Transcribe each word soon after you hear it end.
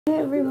Hey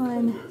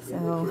everyone.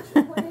 So,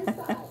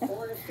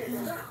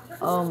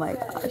 oh my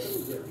gosh.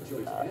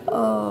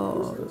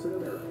 Oh,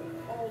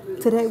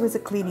 today was a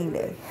cleaning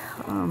day.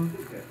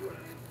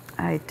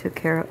 I took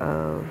care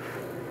of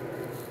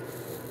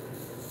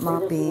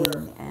mopping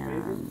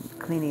and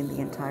cleaning the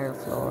entire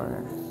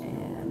floor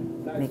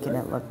and making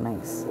it look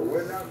nice.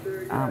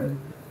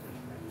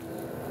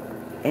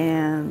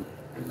 And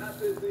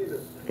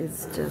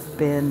it's just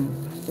been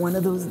one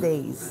of those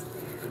days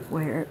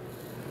where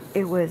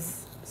it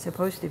was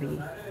supposed to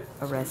be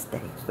a rest day,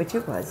 which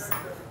it was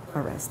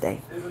a rest day,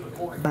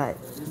 but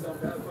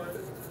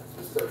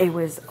it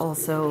was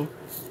also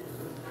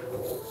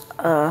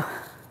a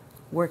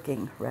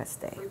working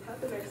rest day.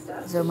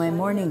 So my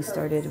morning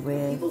started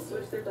with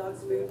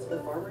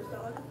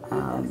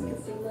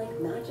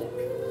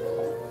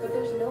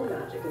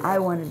I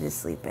wanted to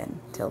sleep in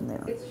till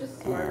noon,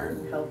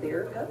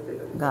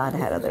 and God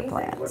had other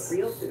plans.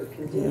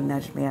 He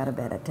nudged me out of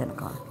bed at 10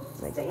 o'clock.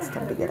 He's like, it's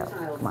time to get up,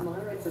 come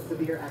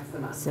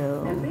on.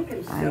 So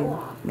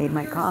I made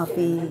my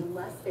coffee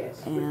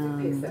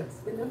and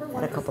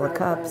had a couple of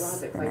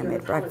cups, then I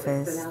made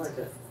breakfast,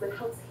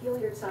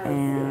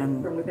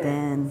 and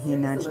then he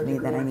nudged me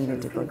that I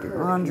needed to go do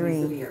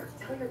laundry.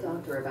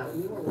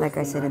 Like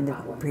I said in the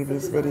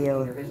previous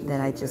video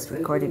that I just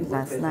recorded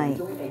last night,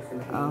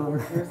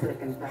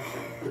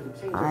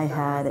 I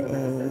had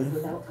a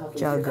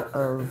jug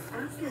of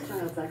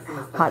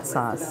hot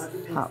sauce,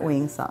 hot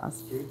wing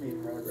sauce,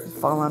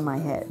 fall on my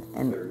head.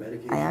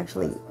 And I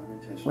actually,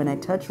 when I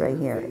touch right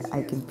here,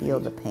 I can feel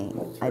the pain.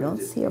 I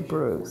don't see a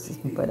bruise,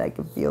 but I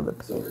can feel the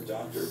pain.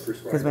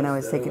 Because when I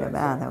was taking a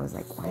bath, I was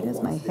like, why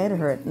does my head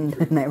hurt? And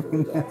then I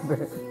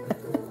remember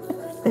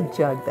the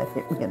jug that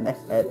hit me in the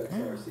head.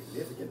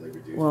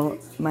 Well,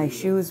 my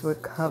shoes were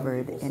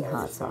covered in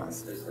hot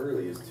sauce,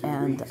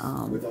 and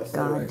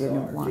God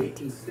didn't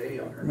want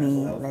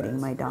me letting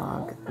my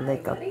dog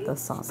lick up the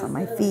sauce on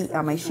my feet,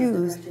 on my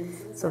shoes,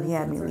 so he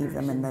had me leave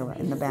them in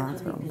the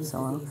bathroom.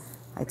 So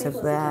I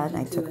took that, and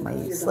I took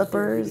my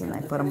slippers, and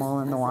I put them all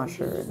in the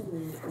washer,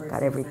 and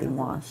got everything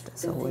washed,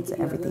 so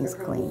everything's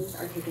clean.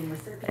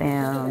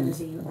 And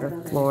the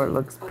floor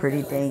looks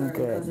pretty dang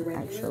good,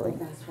 actually.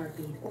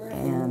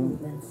 And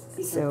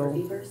so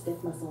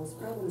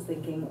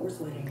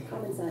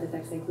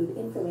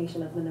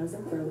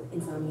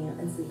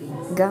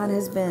God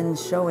has been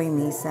showing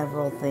me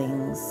several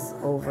things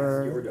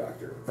over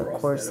the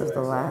course of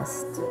the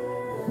last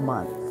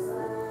month.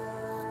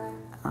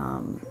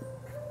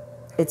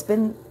 It's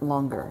been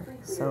longer,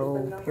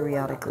 so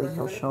periodically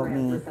he'll show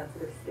me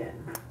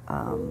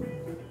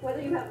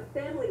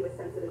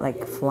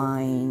like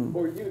flying,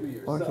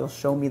 or he'll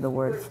show me the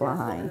word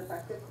fly,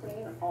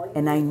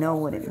 and I know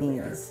what it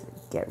means.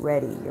 Get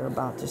ready, you're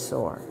about to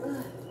soar.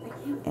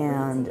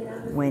 And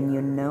when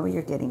you know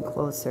you're getting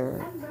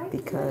closer,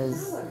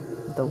 because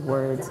the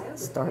words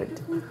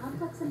start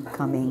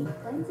coming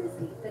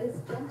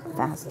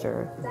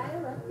faster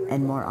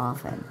and more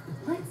often,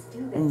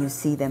 and you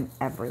see them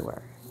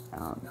everywhere.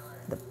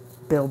 The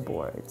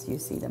billboards, you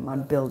see them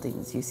on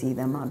buildings, you see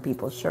them on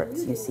people's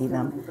shirts, you see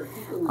them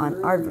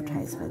on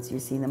advertisements, you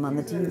see them on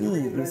the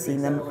TV, you see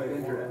them.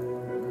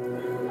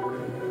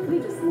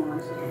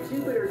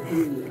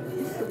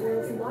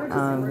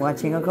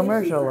 Watching a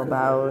commercial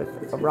about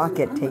a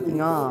rocket taking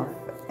off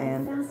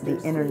and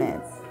the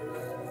internet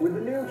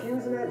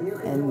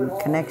and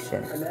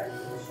connection.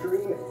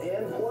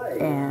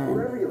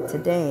 And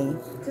today,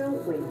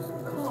 don't wait,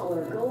 call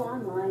or go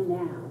online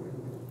now.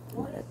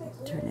 I'm going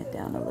to turn it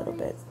down a little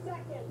bit.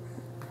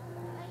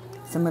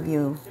 Some of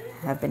you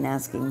have been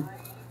asking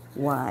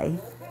why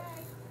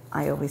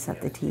I always have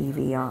the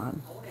TV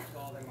on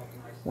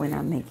when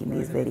I'm making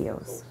these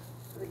videos.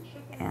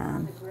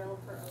 And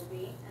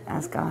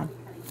ask God.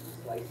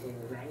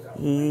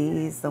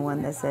 He's the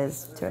one that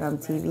says, turn on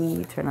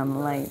TV, turn on the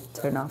light,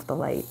 turn off the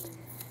light.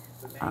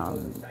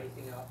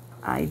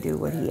 I do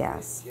what he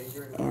asks.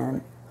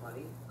 And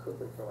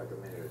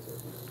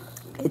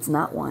it's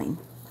not wine.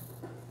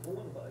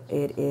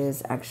 It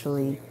is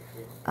actually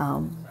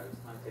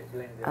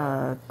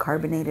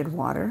carbonated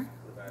water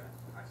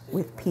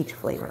with peach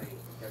flavor.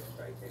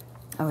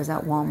 I was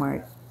at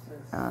Walmart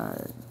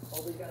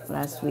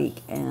last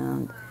week,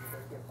 and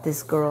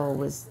this girl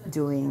was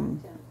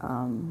doing,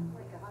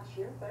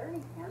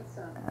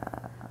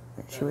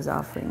 she was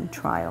offering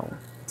trial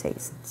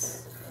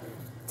tests,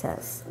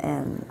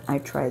 and I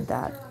tried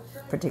that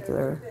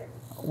particular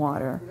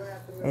water.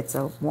 It's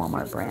a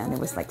Walmart brand. It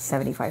was like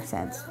 75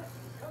 cents.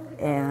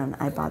 And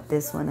I bought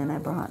this one, and I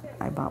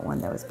bought one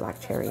that was black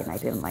cherry, and I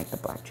didn't like the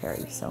black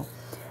cherry, so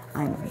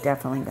I'm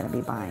definitely going to be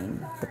buying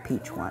the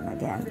peach one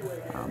again,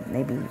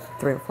 maybe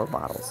 3 or 4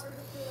 bottles.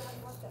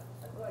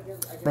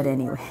 But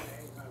anyway,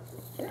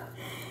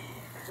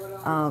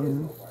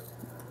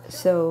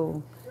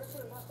 so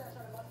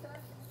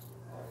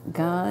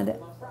God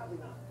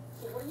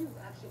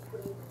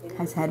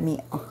has had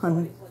me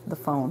on the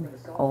phone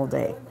all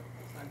day,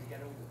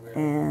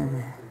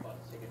 and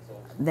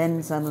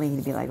then suddenly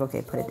he'd be like,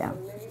 okay, put it down,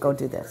 go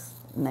do this.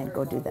 and I'd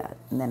go do that.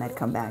 And then I'd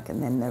come back,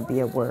 and then there'd be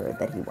a word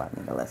that He wanted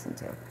me to listen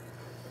to.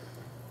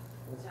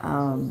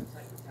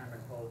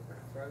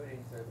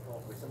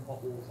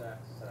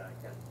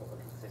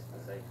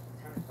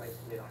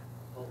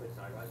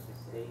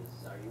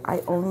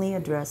 I only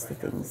address the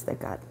things that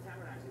God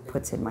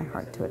puts in my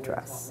heart to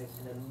address.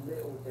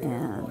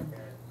 And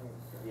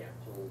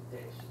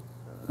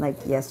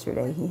like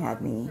yesterday, He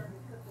had me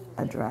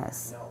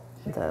address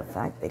the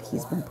fact that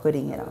He's been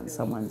putting it on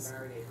someone's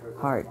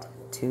heart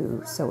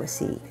to sow a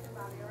seed.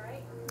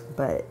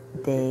 But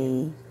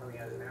they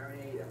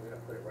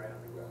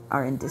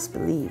are in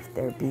disbelief.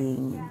 They're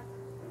being,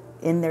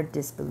 in their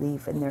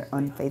disbelief and their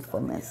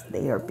unfaithfulness,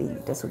 they are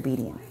being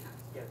disobedient.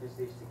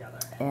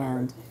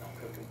 And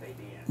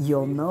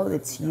you'll know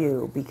it's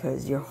you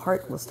because your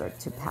heart will start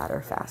to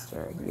patter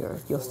faster.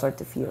 You'll start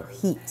to feel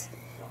heat.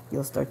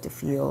 You'll start to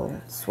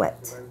feel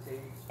sweat.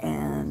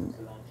 And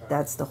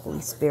that's the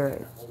Holy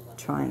Spirit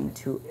trying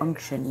to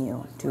unction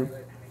you to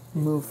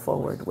move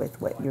forward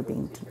with what you're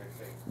being,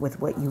 with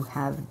what you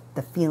have,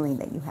 the feeling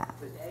that you have.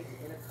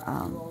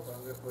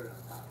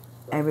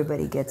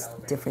 Everybody gets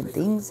different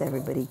things.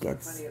 Everybody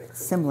gets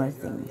similar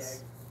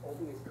things.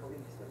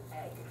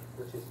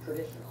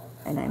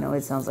 And I know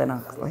it sounds like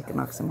an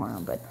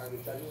oxymoron, but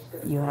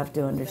you have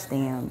to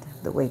understand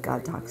the way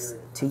God talks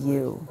to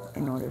you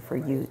in order for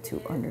you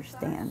to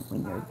understand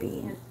when you're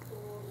being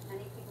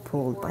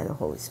pulled by the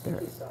Holy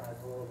Spirit.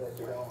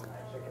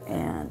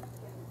 And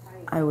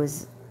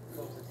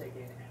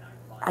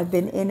I've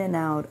been in and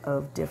out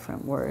of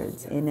different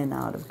words, in and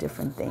out of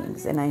different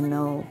things. And I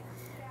know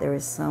there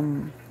is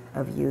some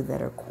of you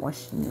that are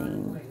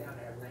questioning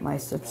my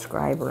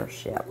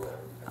subscribership,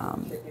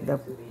 the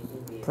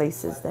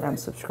places that I'm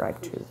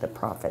subscribed to, the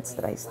prophets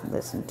that I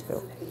listen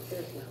to.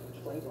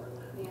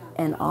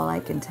 And all I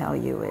can tell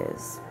you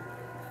is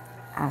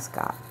ask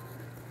God.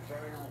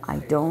 I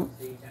don't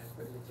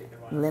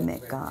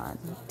limit God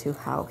to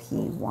how He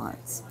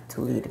wants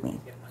to lead me.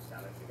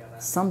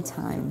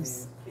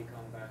 Sometimes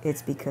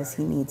it's because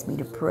He needs me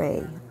to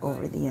pray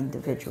over the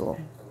individual.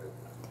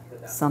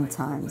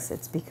 Sometimes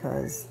it's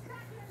because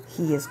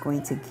He is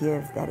going to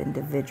give that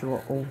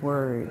individual a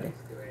word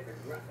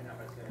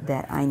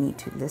that I need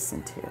to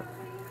listen to.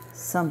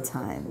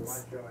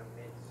 Sometimes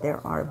there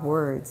are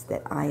words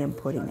that I am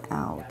putting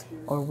out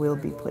or will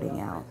be putting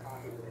out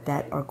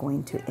that are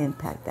going to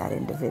impact that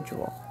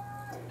individual.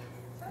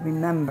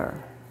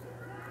 Remember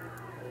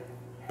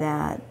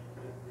that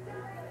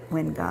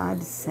when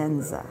God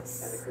sends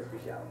us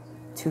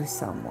to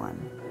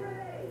someone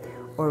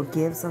or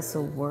gives us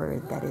a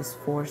word that is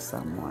for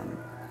someone,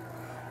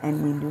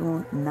 and we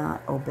do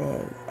not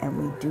obey and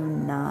we do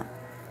not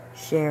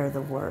share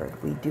the word,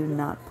 we do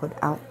not put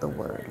out the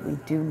word, we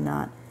do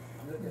not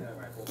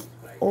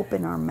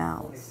open our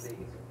mouths,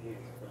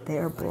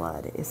 their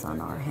blood is on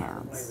our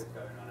hands.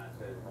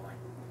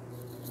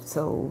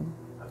 So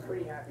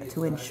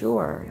to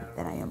ensure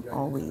that I am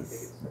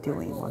always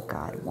doing what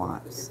God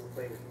wants,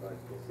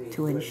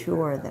 to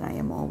ensure that I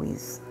am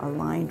always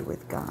aligned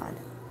with God,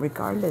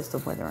 regardless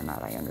of whether or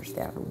not I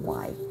understand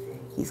why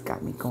He's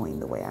got me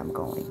going the way I'm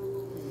going,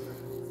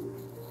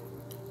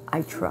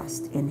 I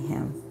trust in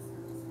Him.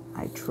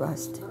 I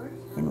trust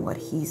in what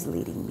He's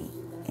leading me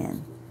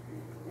in.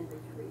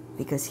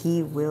 Because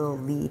He will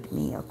lead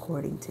me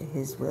according to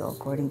His will,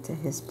 according to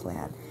His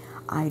plan.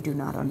 I do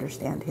not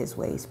understand His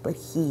ways, but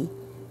He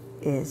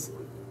is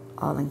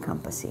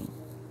all-encompassing.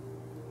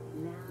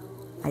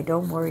 I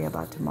don't worry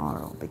about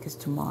tomorrow because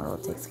tomorrow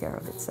takes care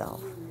of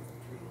itself.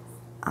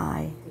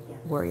 I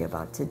worry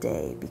about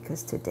today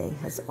because today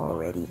has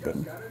already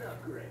been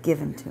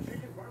given to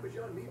me.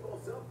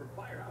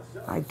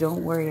 I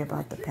don't worry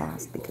about the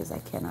past because I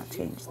cannot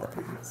change the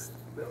past.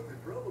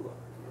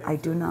 I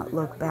do not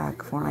look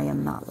back, for I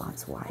am not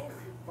Lot's wife.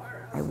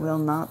 I will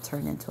not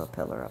turn into a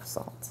pillar of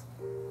salt.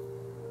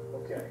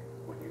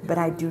 But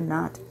I do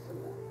not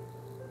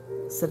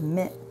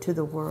submit to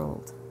the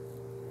world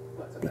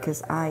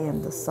because I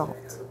am the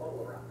salt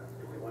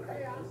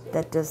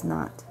that does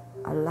not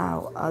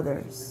allow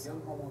others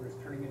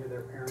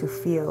to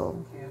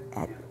feel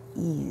at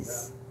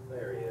ease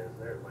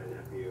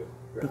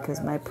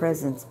because my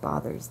presence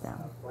bothers them,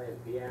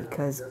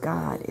 because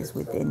God is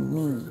within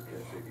me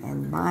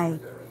and my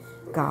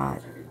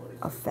God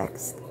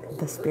affects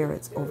the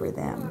spirits over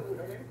them.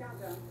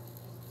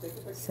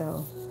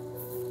 So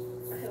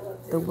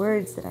the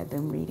words that I've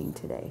been reading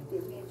today,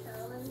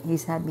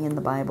 He's had me in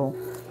the Bible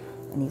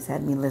and He's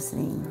had me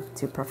listening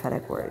to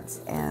prophetic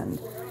words, and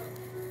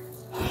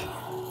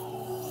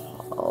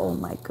oh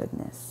my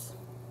goodness,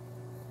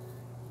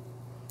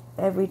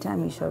 every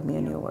time He showed me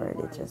a new word,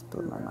 it just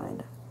blew my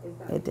mind.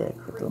 It did.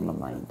 It blew my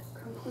mind.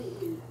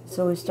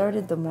 So we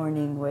started the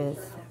morning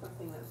with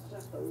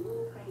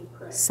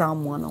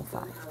Psalm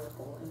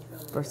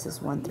 105,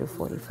 verses 1 through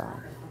 45.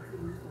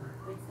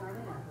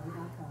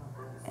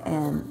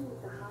 And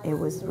it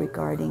was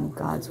regarding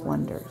God's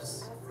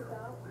wonders,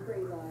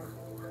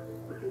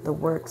 the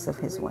works of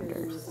His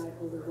wonders,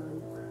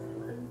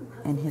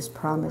 and His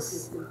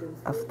promise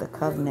of the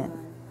covenant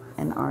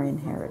and our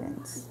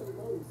inheritance.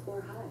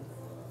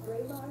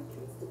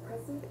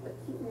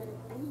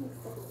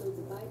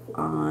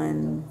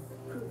 on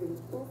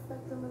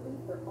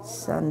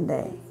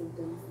Sunday.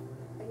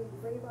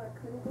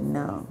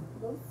 No.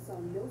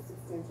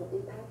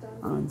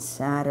 On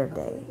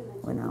Saturday,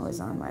 when I was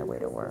on my way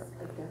to work,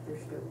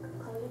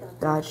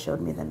 God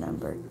showed me the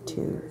number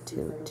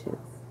 222.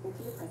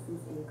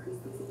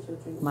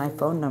 My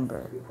phone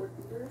number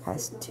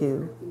has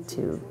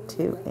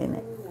 222 in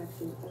it.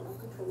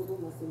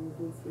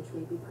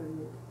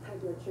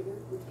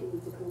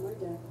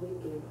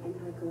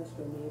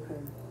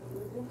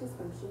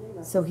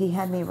 So he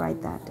had me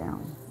write that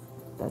down.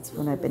 That's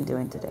what I've been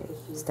doing today.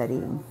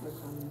 Studying,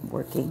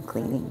 working,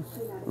 cleaning,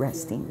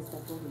 resting.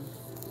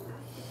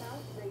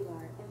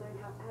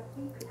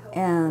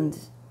 And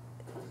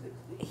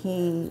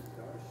he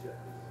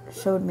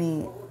showed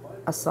me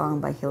a song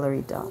by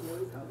Hilary Duff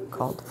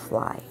called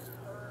Fly.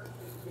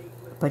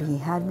 But he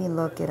had me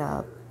look it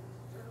up.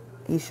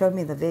 He showed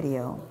me the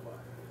video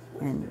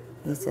and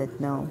he said,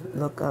 no,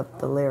 look up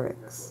the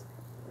lyrics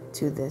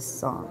to this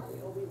song.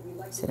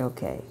 I said,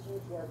 okay.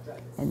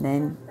 And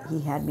then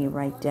he had me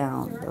write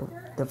down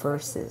the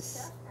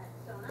verses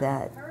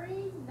that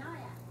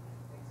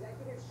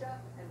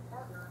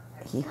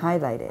he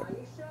highlighted,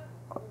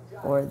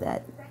 or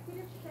that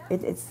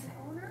it's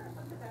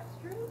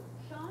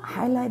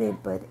highlighted,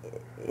 but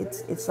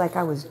it's like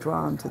I was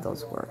drawn to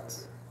those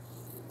words.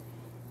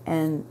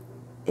 And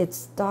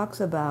it talks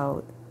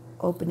about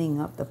opening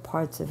up the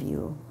parts of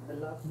you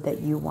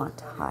that you want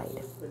to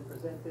hide.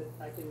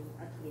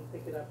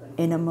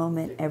 In a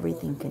moment,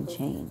 everything can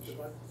change.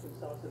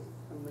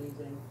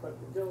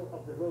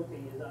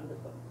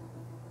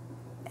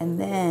 And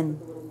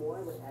then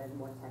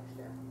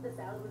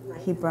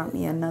he brought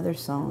me another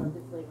song,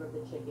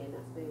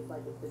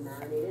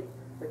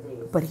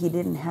 but he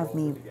didn't have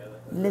me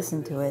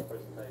listen to it.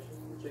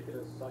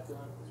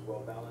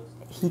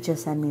 He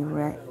just had me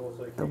write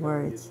the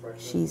words,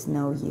 "She's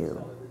no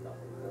you."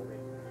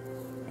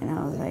 And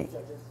I was like,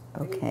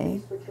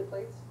 okay.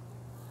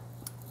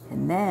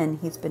 And then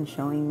he's been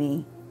showing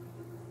me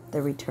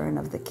the return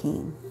of the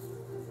king.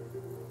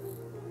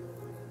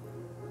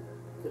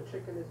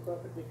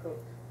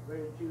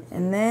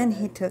 And then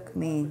he took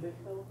me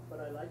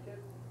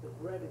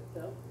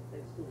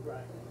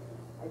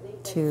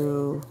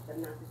to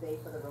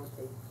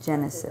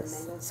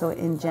Genesis. So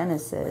in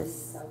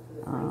Genesis,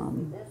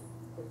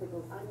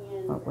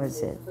 what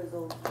was it?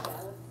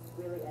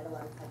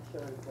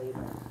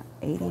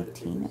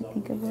 8:18, I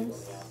think it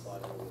was.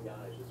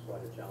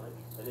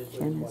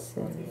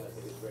 Genesis.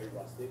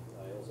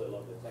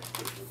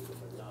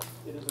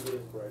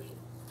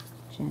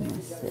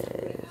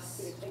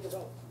 Genesis.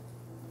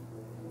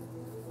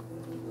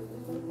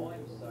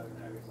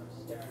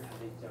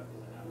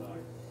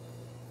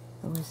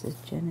 What was it?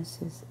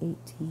 Genesis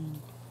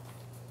 18.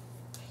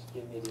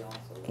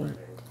 8.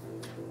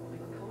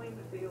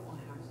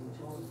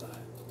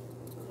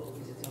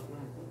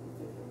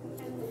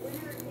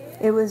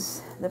 It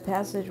was the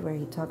passage where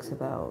he talks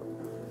about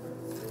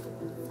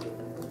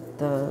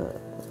the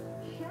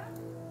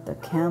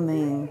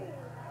coming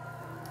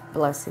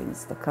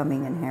blessings, the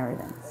coming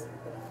inheritance.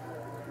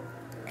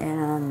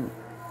 And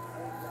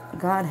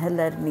God had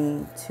led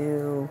me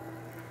to,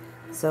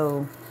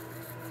 so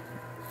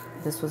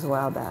this was a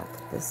while back.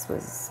 This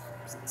was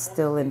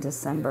still in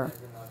December.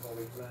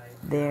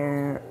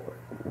 There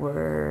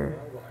were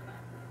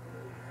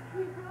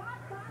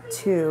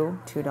two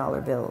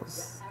 $2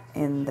 bills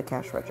in the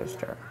cash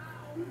register.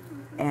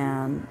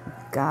 And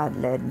God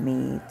led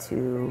me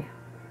to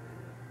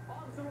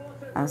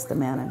ask the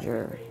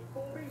manager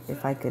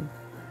if I could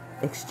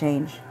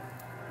exchange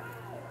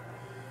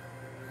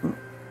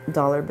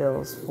dollar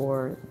bills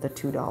for the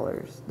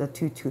 $2, the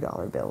two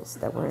 $2 bills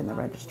that were in the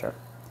register.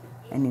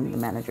 And the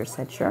manager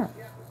said, sure.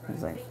 I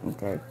was like,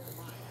 okay.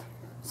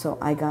 So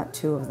I got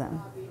 2 of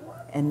them.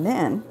 And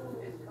then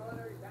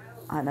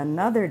on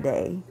another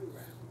day,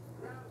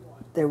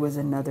 there was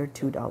another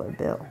 $2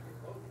 bill.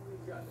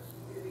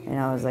 And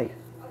I was like,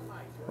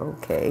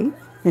 okay.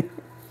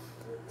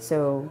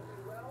 So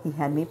he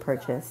had me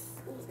purchase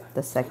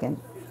the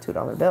second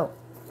 $2 bill.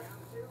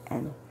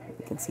 And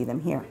you can see them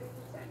here.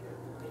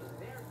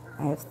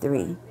 I have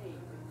 3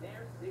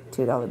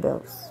 $2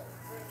 bills.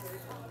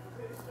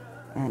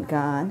 And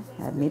God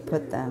had me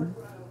put them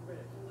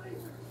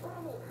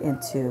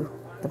into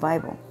the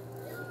Bible.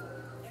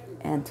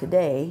 And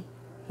today,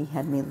 he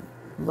had me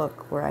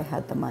look where I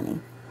had the money.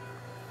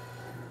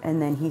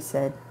 And then he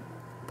said,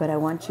 but I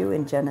want you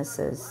in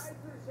Genesis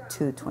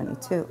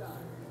 2:22.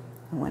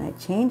 And when I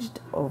changed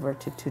over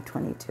to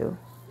 2:22,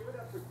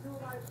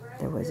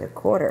 there was a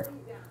quarter.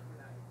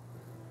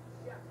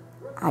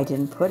 I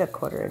didn't put a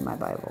quarter in my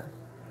Bible.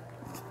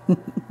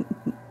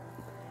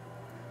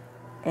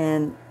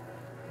 And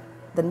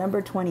the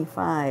number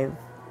 25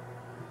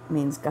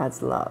 means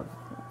God's love.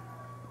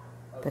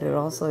 But it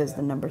also is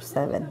the number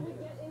 7,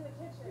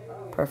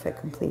 perfect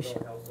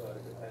completion.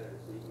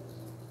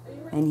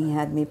 And he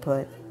had me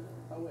put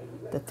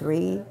the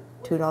 3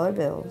 $2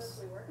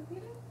 bills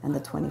and the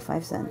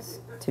 25 cents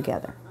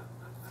together.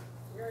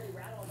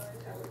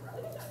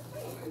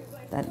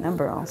 That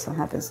number also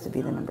happens to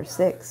be the number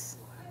 6.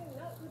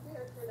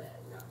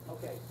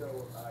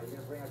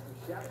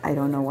 I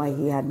don't know why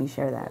he had me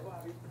share that.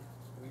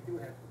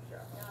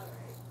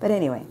 But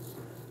anyway,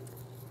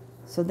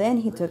 so then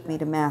he took me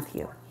to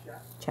Matthew,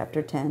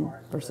 chapter 10,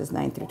 verses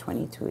 9 through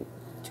 22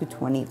 to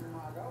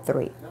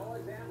 23.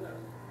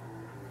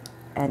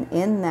 And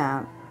in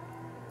that,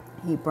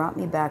 he brought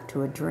me back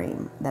to a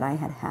dream that I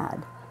had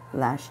had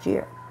last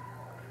year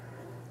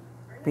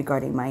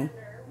regarding my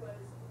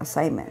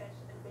assignment,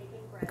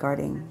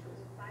 regarding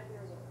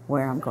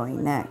where I'm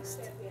going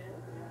next.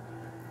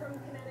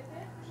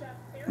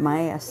 My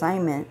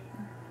assignment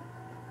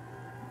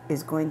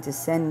is going to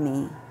send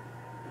me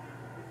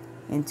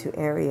into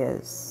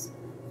areas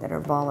that are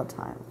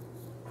volatile,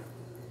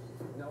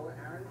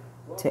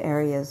 to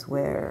areas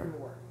where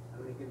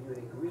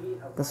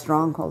the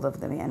stronghold of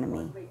the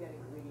enemy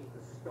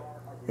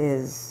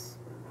is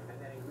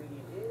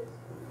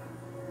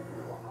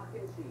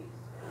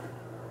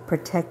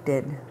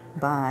protected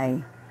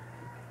by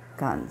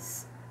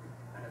guns.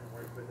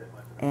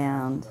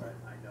 And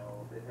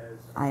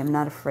I am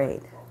not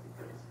afraid,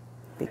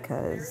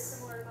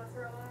 because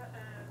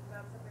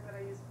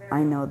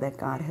I know that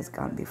God has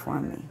gone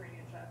before me.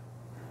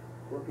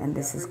 And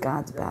this is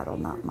God's battle,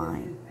 not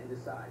mine.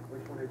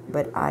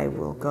 But I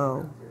will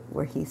go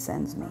where he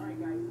sends me.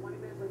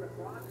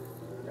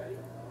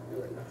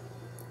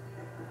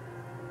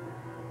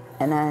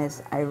 And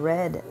as I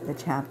read the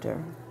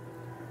chapter,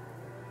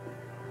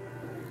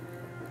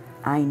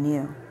 I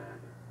knew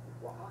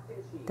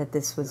that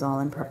this was all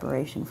in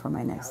preparation for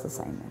my next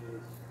assignment.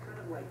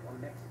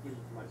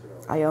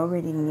 I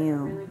already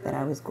knew that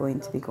I was going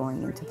to be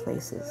going into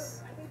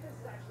places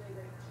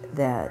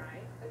that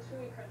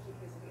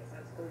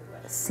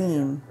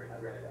seem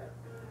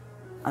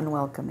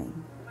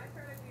unwelcoming.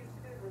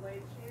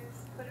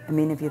 I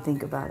mean, if you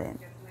think about it,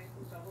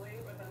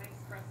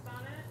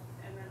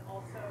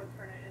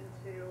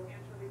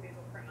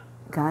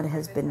 God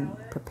has been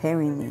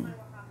preparing me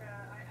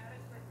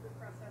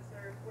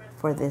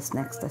for this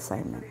next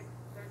assignment.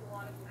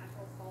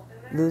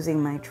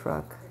 Losing my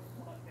truck,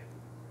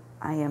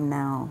 I am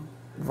now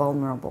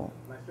vulnerable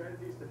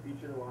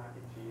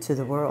to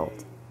the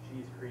world.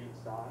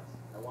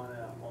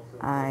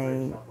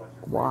 I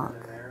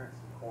walk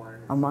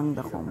among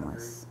the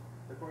homeless,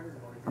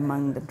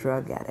 among the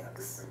drug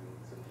addicts.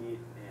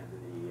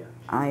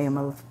 I am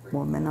a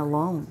woman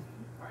alone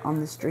on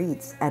the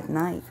streets at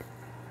night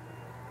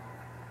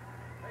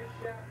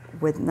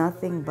with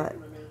nothing but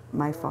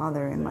my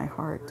Father in my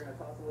heart.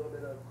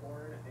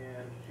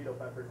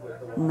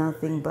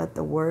 Nothing but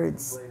the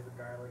words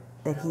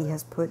that he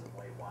has put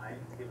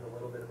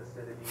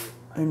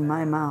in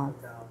my mouth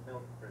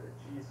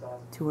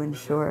to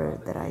ensure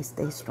that I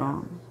stay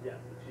strong.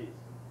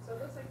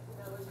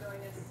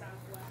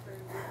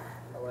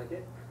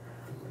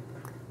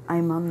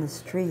 I'm on the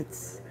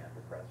streets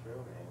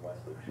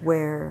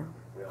where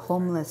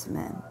homeless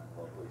men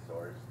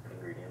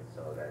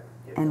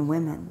and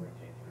women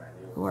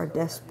who are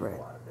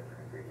desperate,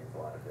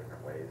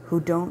 who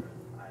don't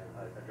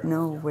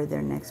know where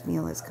their next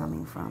meal is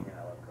coming from.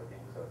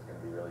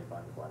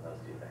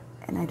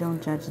 And I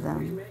don't judge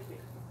them.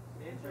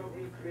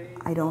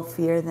 I don't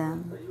fear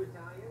them.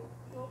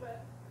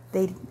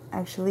 They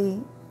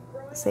actually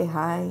say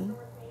hi.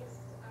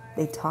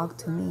 They talk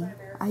to me.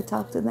 I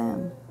talk to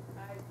them.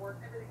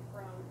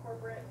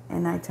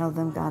 And I tell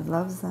them God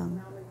loves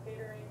them,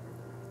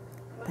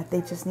 that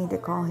they just need to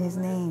call his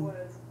name,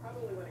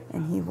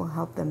 and he will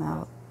help them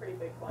out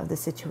of the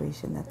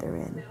situation that they're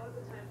in.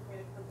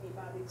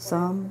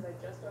 Some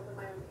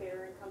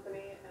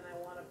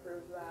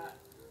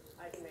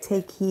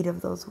take heed of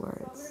those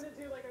words.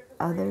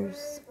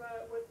 Others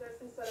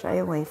shy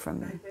away from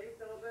me.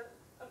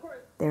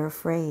 They're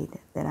afraid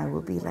that I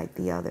will be like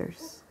the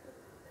others,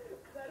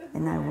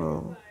 and I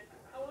will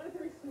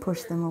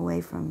push them away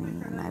from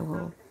me, and I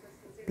will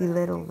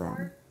belittle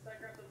them.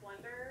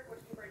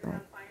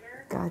 But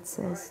God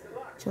says,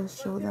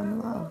 just show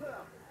them love.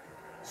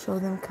 Show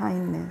them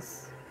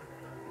kindness.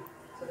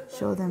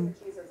 Show them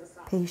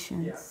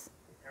patience.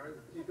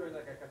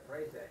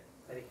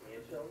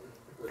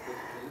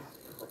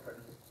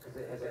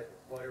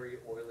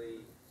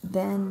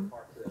 Then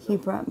he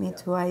brought me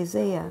to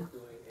Isaiah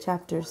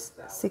chapters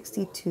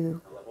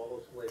 62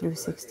 through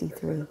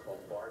 63.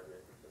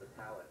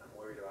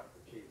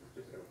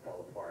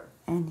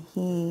 And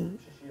he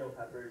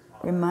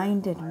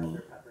reminded me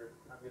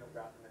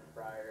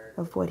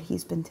of what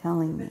he's been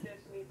telling me.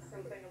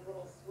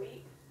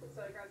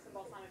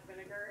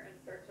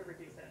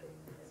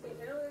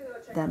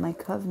 That my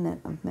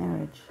covenant of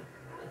marriage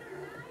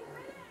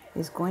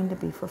is going to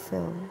be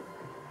fulfilled.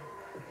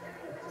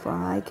 For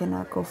I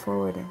cannot go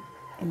forward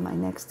in my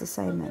next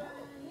assignment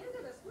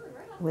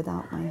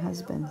without my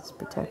husband's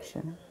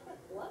protection.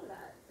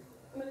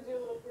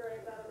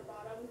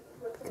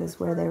 Because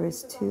where there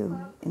is two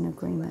in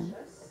agreement,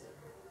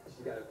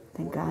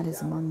 then God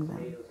is among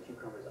them.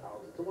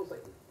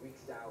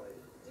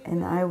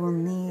 And I will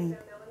need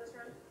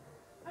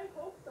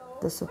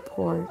the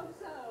support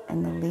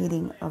and the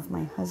leading of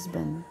my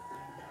husband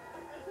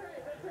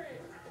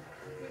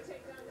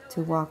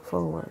to walk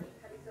forward.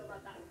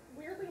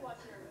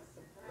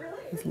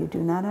 If you do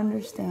not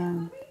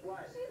understand,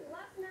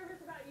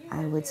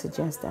 I would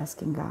suggest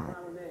asking God.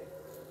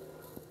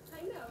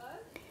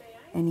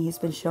 And He's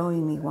been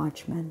showing me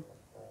watchmen.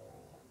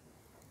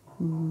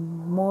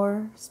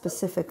 More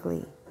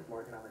specifically,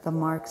 the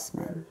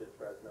marksmen.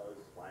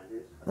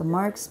 The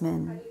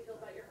marksmen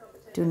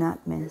do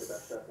not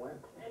miss.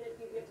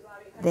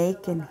 They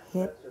can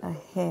hit a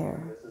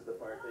hair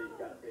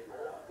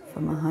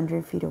from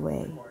 100 feet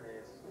away.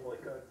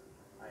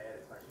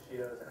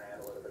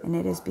 And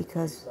it is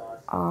because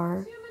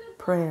our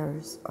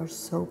prayers are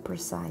so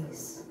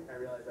precise.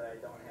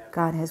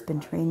 God has been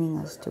training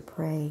us to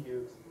pray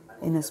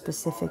in a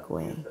specific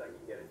way.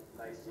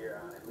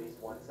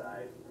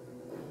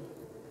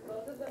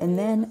 And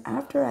then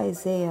after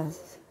Isaiah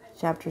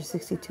chapter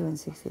 62 and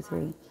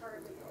 63,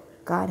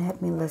 God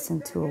had me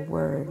listen to a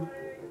word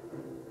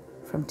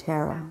from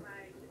Tara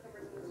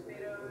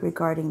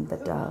regarding the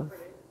dove.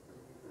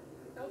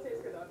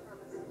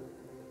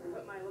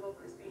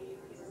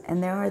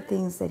 And there are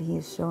things that He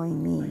is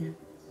showing me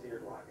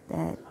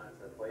that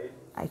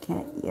I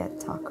can't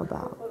yet talk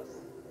about.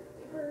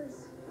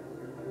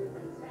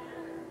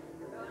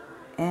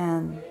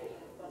 And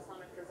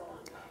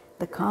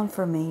the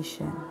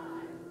confirmation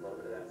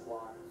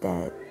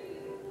that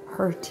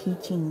her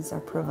teachings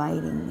are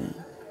providing me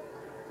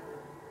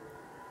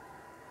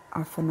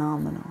are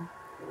phenomenal.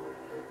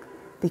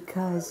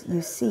 Because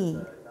you see,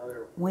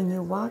 when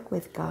you walk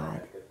with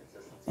God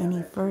and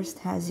He first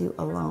has you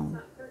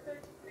alone,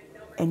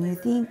 and you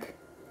think,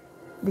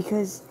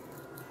 because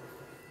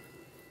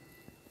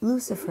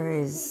Lucifer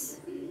is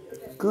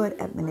good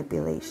at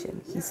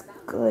manipulation, he's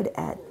good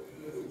at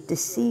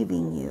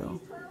deceiving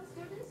you.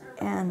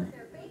 And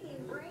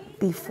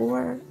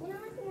before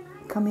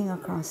coming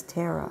across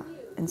Tara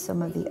and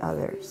some of the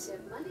others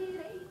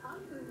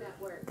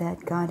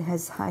that God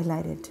has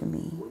highlighted to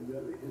me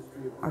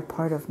are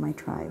part of my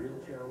tribe,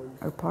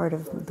 are part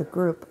of the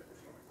group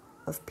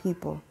of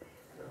people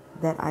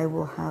that I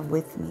will have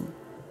with me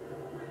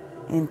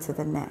into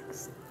the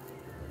next.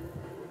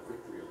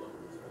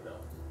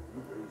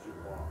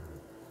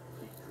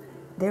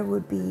 There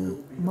would be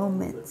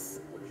moments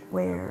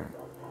where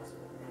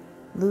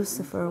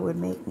Lucifer would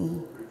make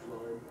me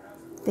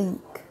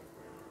think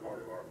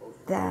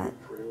that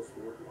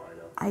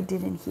I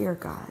didn't hear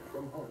God,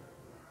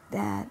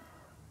 that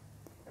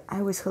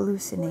I was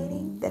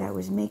hallucinating, that I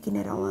was making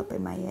it all up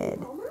in my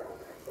head,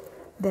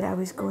 that I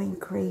was going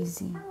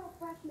crazy.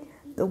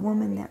 The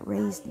woman that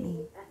raised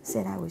me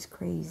said I was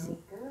crazy,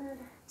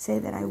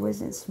 said that I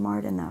wasn't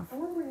smart enough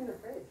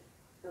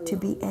to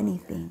be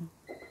anything.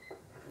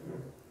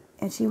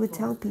 And she would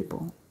tell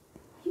people,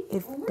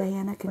 if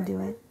Diana can do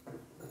it,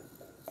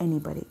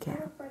 anybody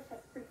can,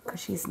 because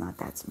she's not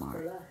that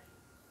smart.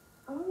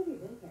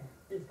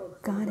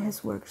 God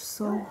has worked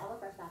so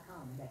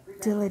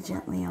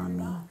diligently on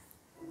me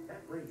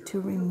to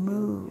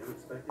remove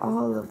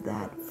all of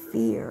that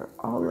fear,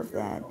 all of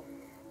that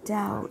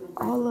doubt,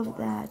 all of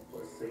that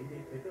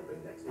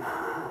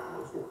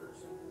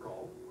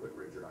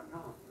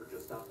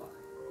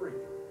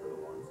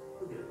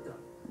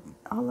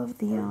all of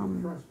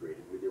the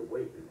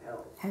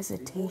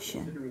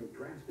hesitation.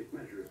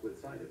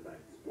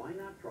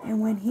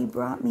 And when He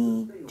brought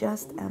me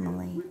Just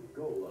Emily,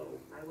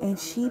 and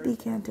she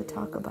began to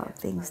talk about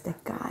things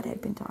that God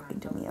had been talking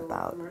to me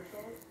about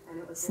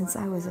since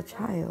I was a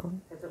child,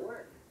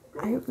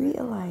 I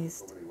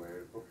realized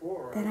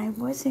that I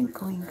wasn't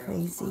going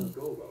crazy,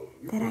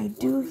 that I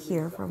do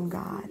hear from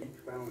God,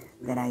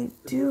 that I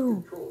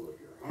do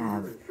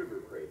have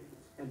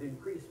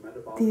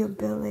the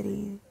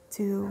ability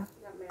to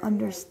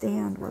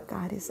understand what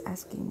God is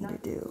asking me to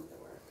do,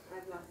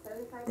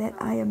 that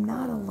I am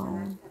not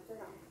alone,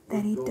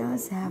 that He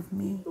does have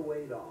me,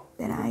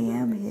 that I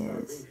am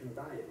His.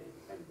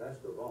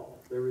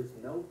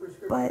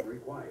 But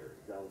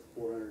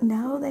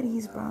now that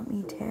He's brought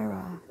me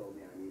Tara,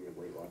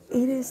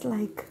 it is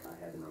like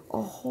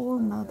a whole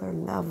nother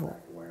level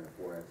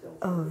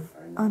of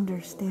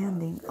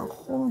understanding, a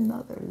whole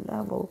nother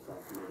level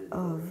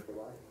of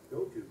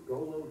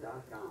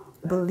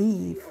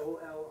belief.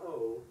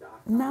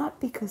 Not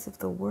because of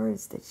the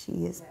words that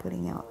she is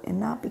putting out, and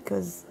not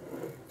because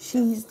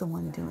she's the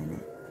one doing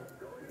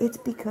it. It's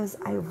because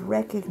I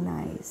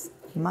recognize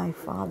my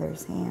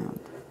Father's hand.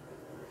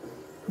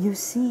 You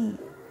see,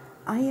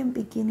 I am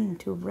beginning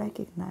to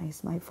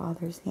recognize my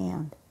Father's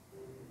hand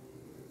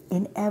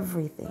in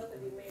everything.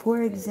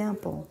 For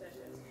example,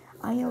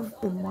 I have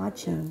been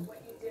watching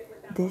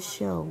this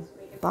show,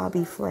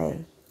 Bobby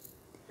Flay.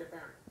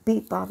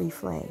 Beat Bobby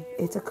Flay.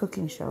 It's a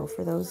cooking show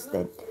for those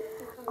that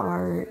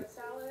are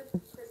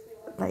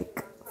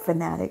like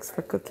fanatics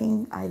for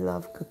cooking. I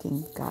love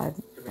cooking. God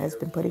has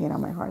been putting it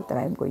on my heart that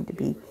I'm going to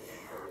be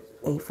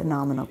a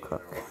phenomenal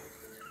cook.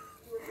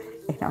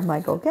 And I'm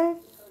like, okay.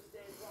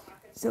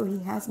 So He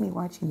has me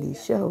watching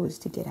these shows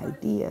to get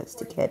ideas,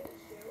 to get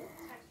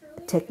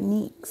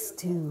techniques,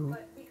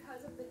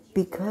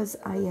 because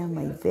I am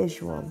a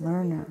visual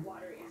learner,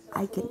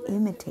 I can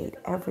imitate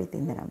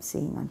everything that I'm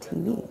seeing on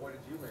TV.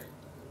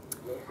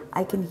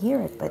 I can hear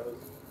it, but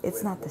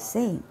it's not the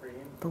same.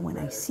 But when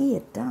I see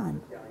it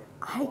done,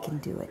 I can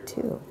do it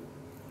too.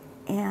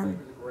 And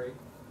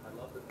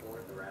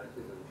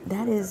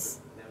that is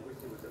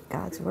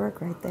God's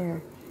work right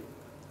there.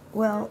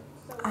 Well,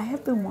 I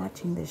have been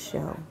watching this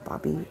show,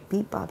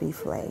 Beat Bobby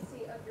Flay,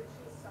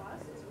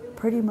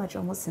 pretty much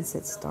almost since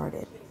it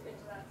started.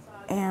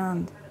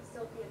 And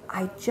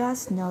I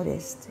just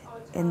noticed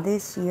in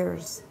this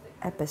year's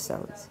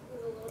episodes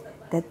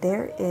that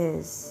there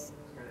is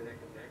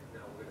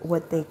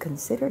what they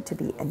consider to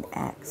be an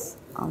X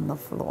on the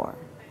floor,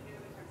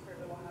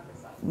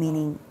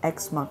 meaning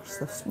X marks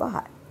the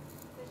spot,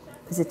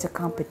 because it's a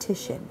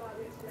competition.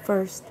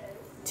 First,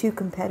 two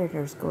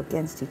competitors go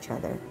against each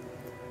other,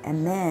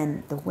 and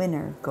then the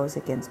winner goes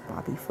against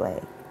Bobby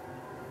Flay.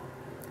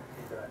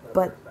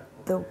 But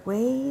the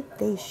way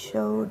they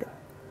showed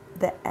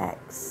the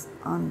X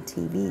on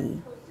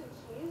TV,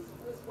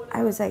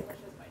 I was like,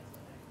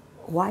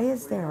 why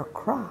is there a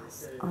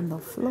cross on the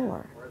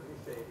floor?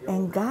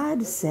 And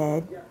God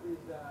said,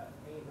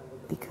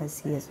 because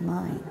he is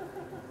mine.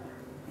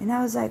 And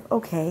I was like,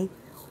 okay,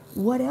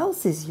 what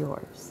else is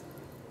yours?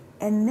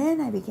 And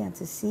then I began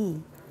to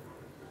see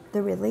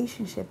the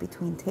relationship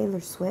between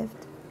Taylor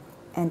Swift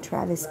and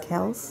Travis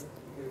Kelce.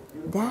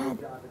 That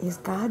is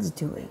God's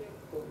doing.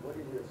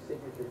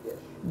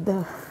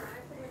 The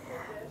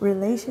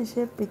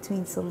relationship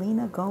between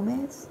Selena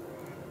Gomez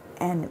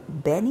and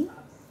Benny,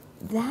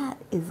 that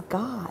is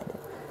God.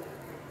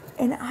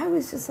 And I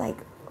was just like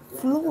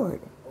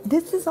floored.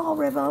 This is all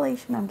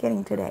revelation I'm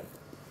getting today.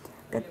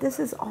 That this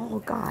is all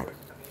God.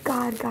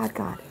 God, God,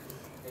 God.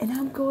 And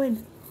I'm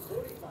going,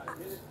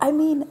 I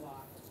mean,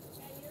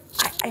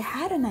 I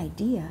had an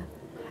idea.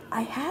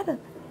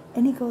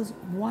 And he goes,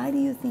 why do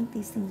you think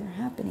these things are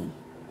happening?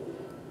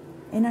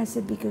 And I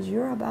said, because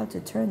you're about to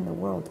turn the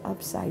world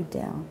upside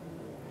down.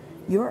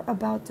 You're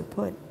about to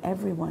put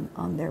everyone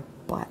on their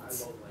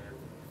butts.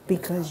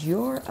 Because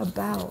you're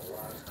about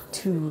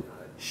to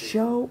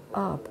show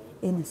up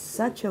in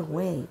such a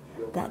way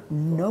that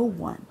no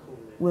one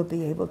will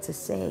be able to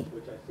say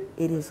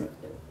it isn't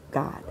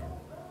God.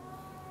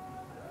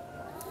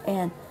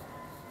 And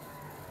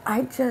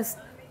I just...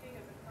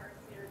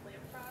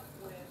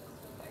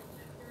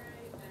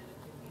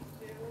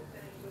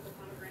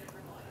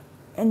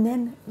 And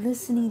then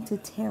listening to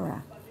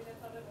Tara.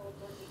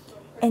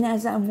 And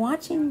as I'm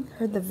watching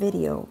her, the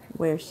video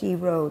where she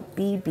wrote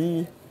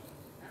BBDTTTND,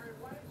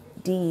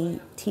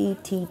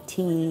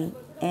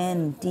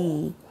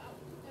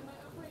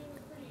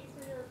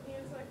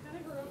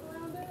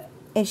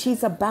 and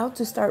she's about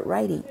to start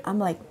writing, I'm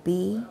like,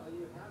 B,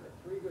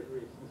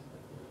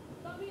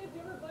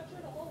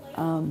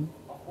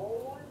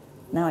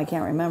 now I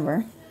can't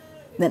remember.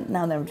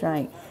 Now that I'm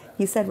trying.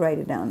 He said write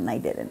it down, and I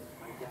didn't.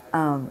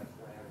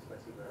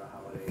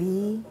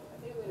 Be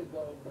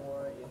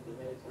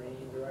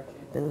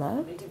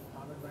beloved?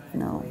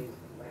 No.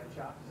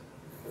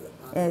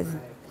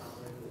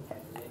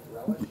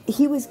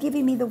 He was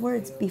giving me the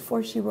words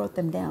before she wrote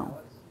them down.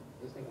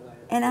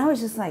 And I was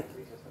just like,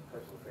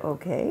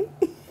 okay.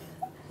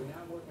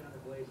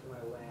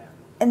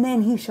 And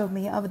then he showed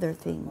me other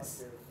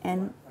things.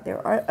 And there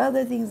are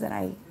other things that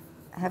I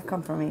have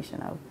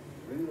confirmation of.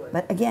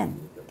 But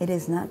again, it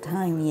is not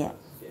time yet.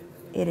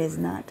 It is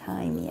not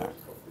time yet.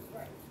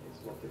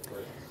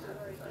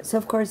 So,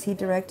 of course, he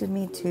directed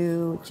me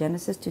to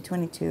Genesis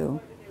 2:22.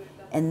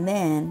 And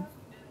then,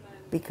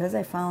 because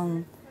I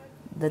found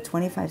the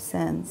 25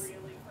 cents,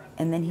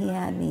 and then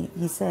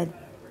he said,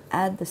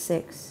 add the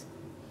 6.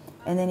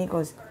 And then he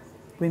goes,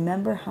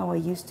 remember how I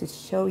used to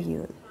show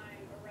you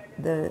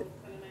the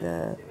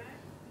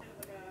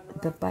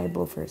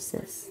Bible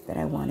verses that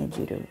I wanted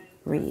you to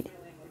read?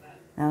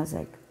 And I was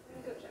like,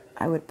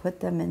 I would put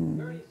them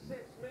in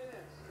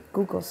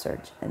Google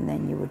search, and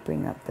then you would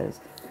bring up those,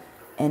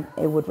 and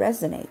it would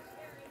resonate.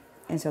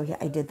 And so, yeah,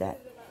 I did that.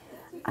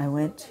 I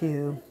went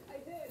to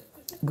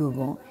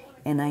Google,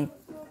 and I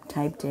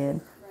typed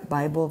in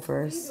Bible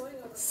verse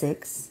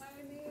 6,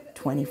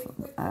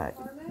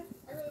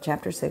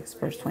 chapter 6,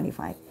 verse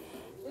 25.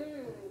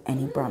 And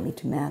he brought me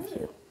to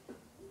Matthew.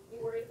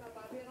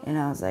 And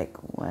I was like,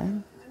 what?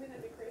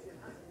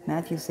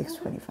 Matthew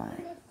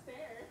 6:25.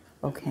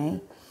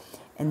 Okay.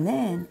 And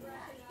then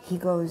he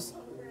goes,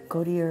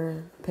 go to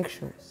your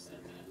pictures.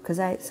 Because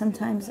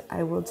sometimes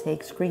I will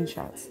take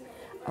screenshots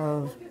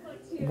of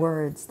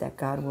words that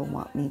God will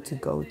want me to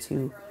go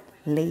to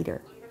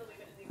later.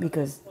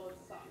 Because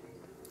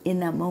in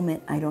that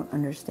moment, I don't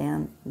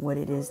understand what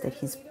it is that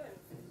he's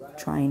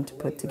trying to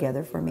put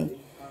together for me.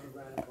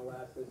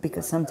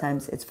 Because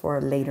sometimes it's for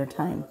a later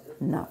time,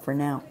 not for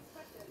now.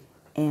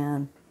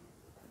 And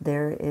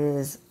there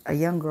is a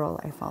young girl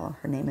I follow.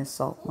 Her name is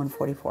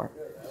Salt144.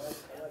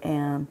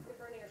 And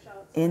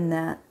in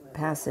that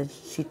passage,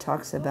 she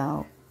talks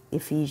about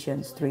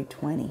Ephesians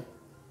 3:20.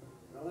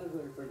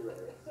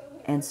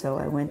 And so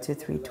I went to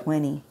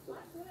 3:20.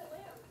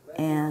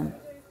 And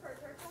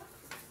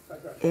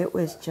it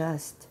was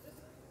just,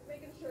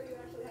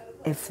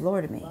 it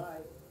floored me.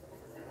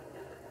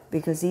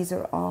 Because these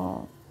are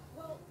all,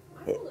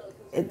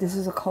 this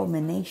is a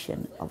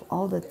culmination of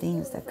all the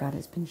things that God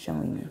has been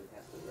showing me.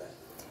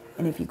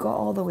 And if you go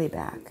all the way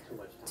back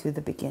to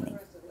the beginning,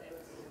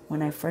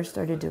 when I first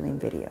started doing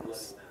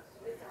videos,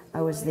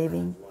 I was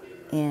living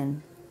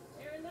in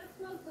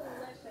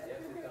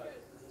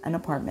an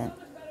apartment.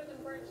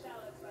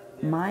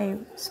 My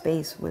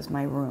space was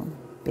my room,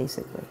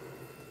 basically.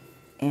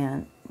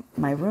 And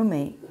my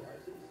roommate,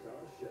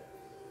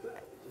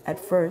 at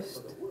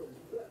first,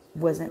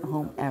 wasn't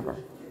home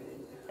ever.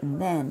 And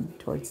then,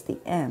 towards the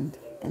end,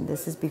 and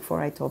this is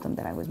before I told him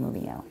that I was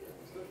moving out,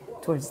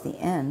 towards the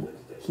end,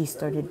 he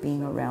started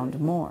being around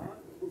more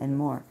and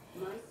more.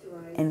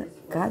 And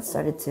God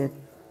started to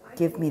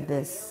give me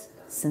this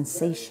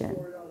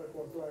sensation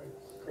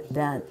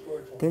that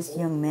this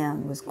young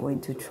man was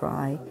going to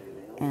try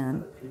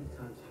and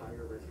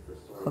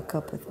hook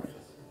up with me.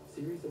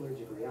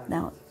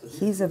 Now,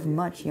 he's a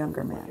much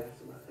younger man,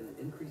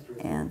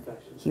 and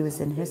he was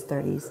in his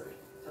 30s.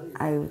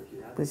 I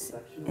was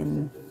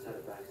in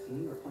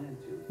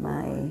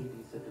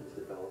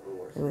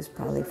it was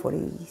probably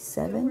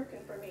 47.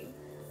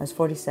 I was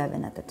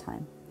 47 at the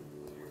time.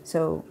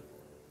 So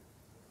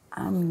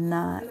I'm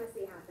not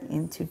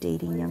into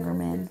dating younger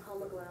men.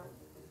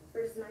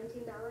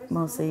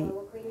 Mostly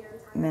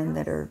men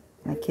that are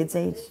my kids'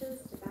 age.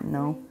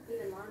 No.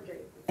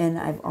 And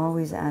I've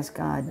always asked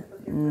God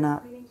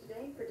not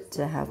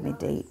to have me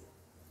date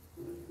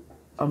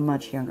a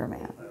much younger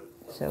man.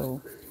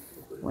 So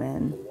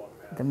when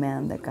the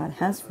man that God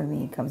has for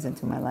me comes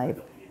into my life,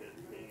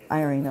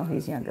 I already know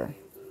he's younger.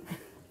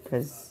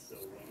 Because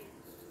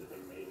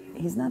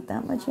he's not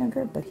that much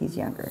younger, but he's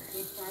younger.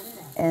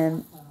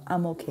 And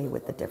I'm okay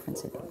with the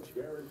difference in age.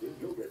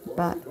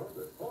 But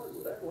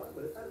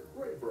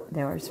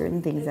there are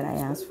certain things that I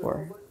ask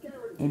for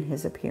in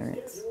his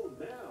appearance.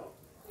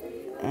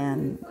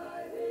 And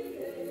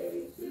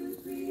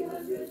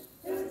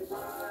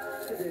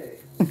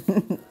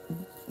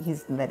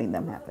he's letting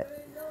them have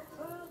it.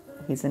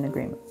 He's in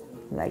agreement.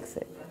 He likes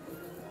it.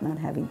 Not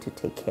having to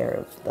take care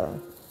of the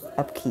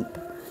upkeep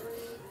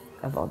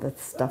of all the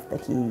stuff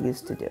that he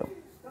used to do.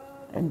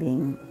 And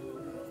being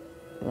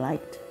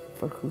liked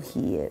for who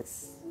he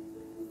is.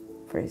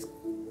 For his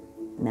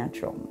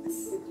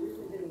naturalness.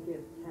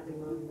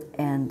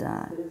 And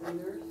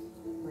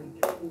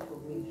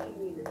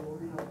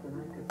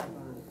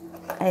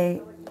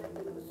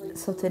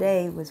so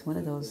today was one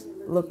of those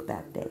look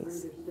back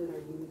days.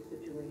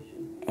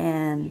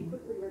 And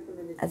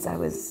as I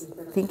was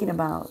thinking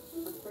about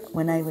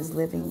when I was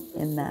living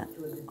in that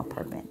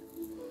apartment,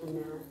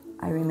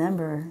 I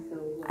remember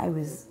I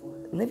was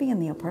living in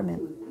the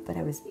apartment, but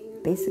I was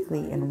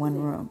basically in one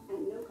room.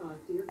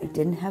 I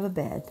didn't have a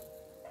bed,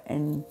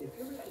 and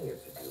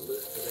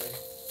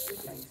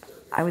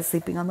I was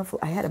sleeping on the floor.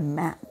 I had a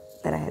mat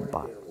that I had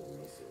bought.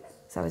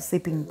 So I was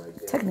sleeping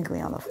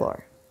technically on the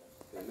floor.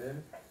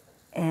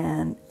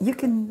 And you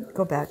can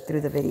go back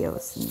through the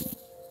videos and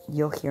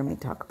you'll hear me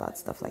talk about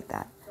stuff like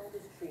that.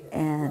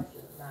 And,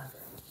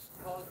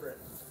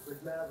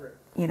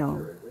 you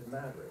know,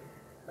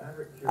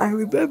 I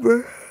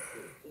remember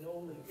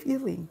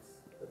feeling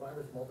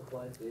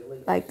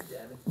like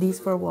these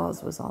four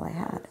walls was all I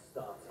had.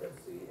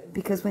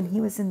 Because when he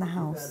was in the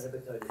house,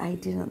 I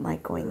didn't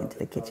like going into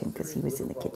the kitchen because he was in the kitchen.